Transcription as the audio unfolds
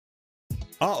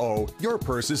Uh-oh, your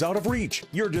purse is out of reach.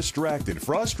 You're distracted,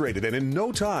 frustrated, and in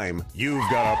no time, you've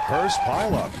got a purse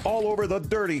pileup all over the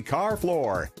dirty car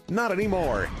floor. Not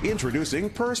anymore.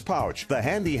 Introducing Purse Pouch, the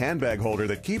handy handbag holder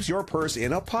that keeps your purse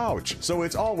in a pouch, so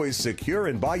it's always secure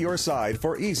and by your side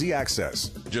for easy access.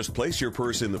 Just place your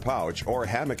purse in the pouch or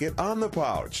hammock it on the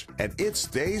pouch, and it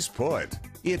stays put.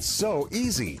 It's so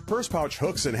easy. Purse Pouch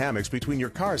hooks and hammocks between your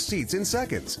car seats in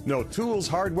seconds. No tools,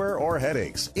 hardware, or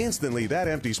headaches. Instantly, that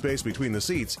empty space between the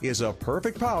seats is a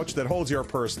perfect pouch that holds your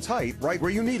purse tight right where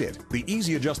you need it. The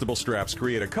easy adjustable straps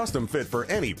create a custom fit for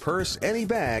any purse, any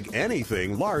bag,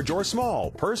 anything large or small.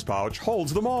 Purse Pouch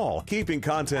holds them all, keeping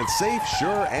content safe,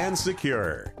 sure, and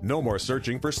secure. No more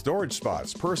searching for storage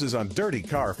spots, purses on dirty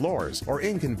car floors, or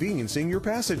inconveniencing your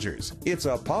passengers. It's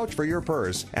a pouch for your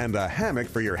purse and a hammock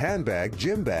for your handbag,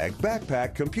 gym bag,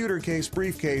 backpack, computer case,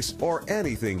 briefcase, or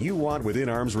anything you want within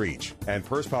arm's reach. And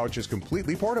Purse Pouch is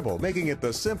completely portable, making it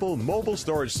the simple mobile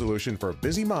storage solution for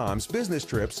busy moms, business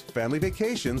trips, family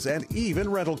vacations, and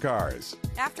even rental cars.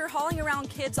 After hauling around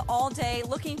kids all day,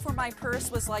 looking for my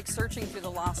purse was like searching through the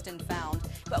lost and found.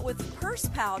 But with Purse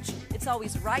Pouch, it's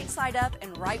always right side up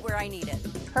and right where I need it.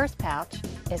 Purse Pouch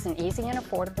is an easy and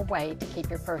affordable way to keep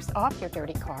your purse off your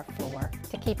dirty car floor,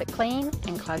 to keep it clean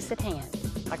and close at hand.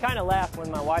 I kind of laughed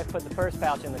when my wife put the Purse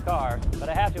Pouch in the car, but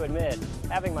I have to admit,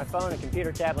 having my phone and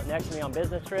computer tablet next to me on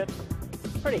business trips,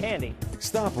 it's pretty handy.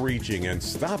 Stop reaching and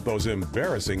stop those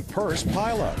embarrassing purse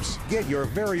pileups. Get your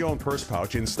very own Purse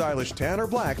Pouch in stylish tan or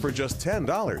black for just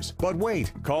 $10. But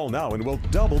wait, call now and we'll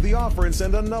double the offer and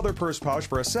send another Purse Pouch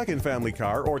for a second family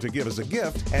car or to give as a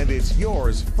gift, and it's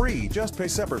yours free. Just pay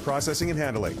separate processing and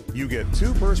handling. You get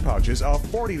 2 purse pouches of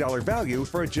 $40 value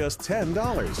for just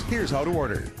 $10. Here's how to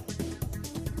order.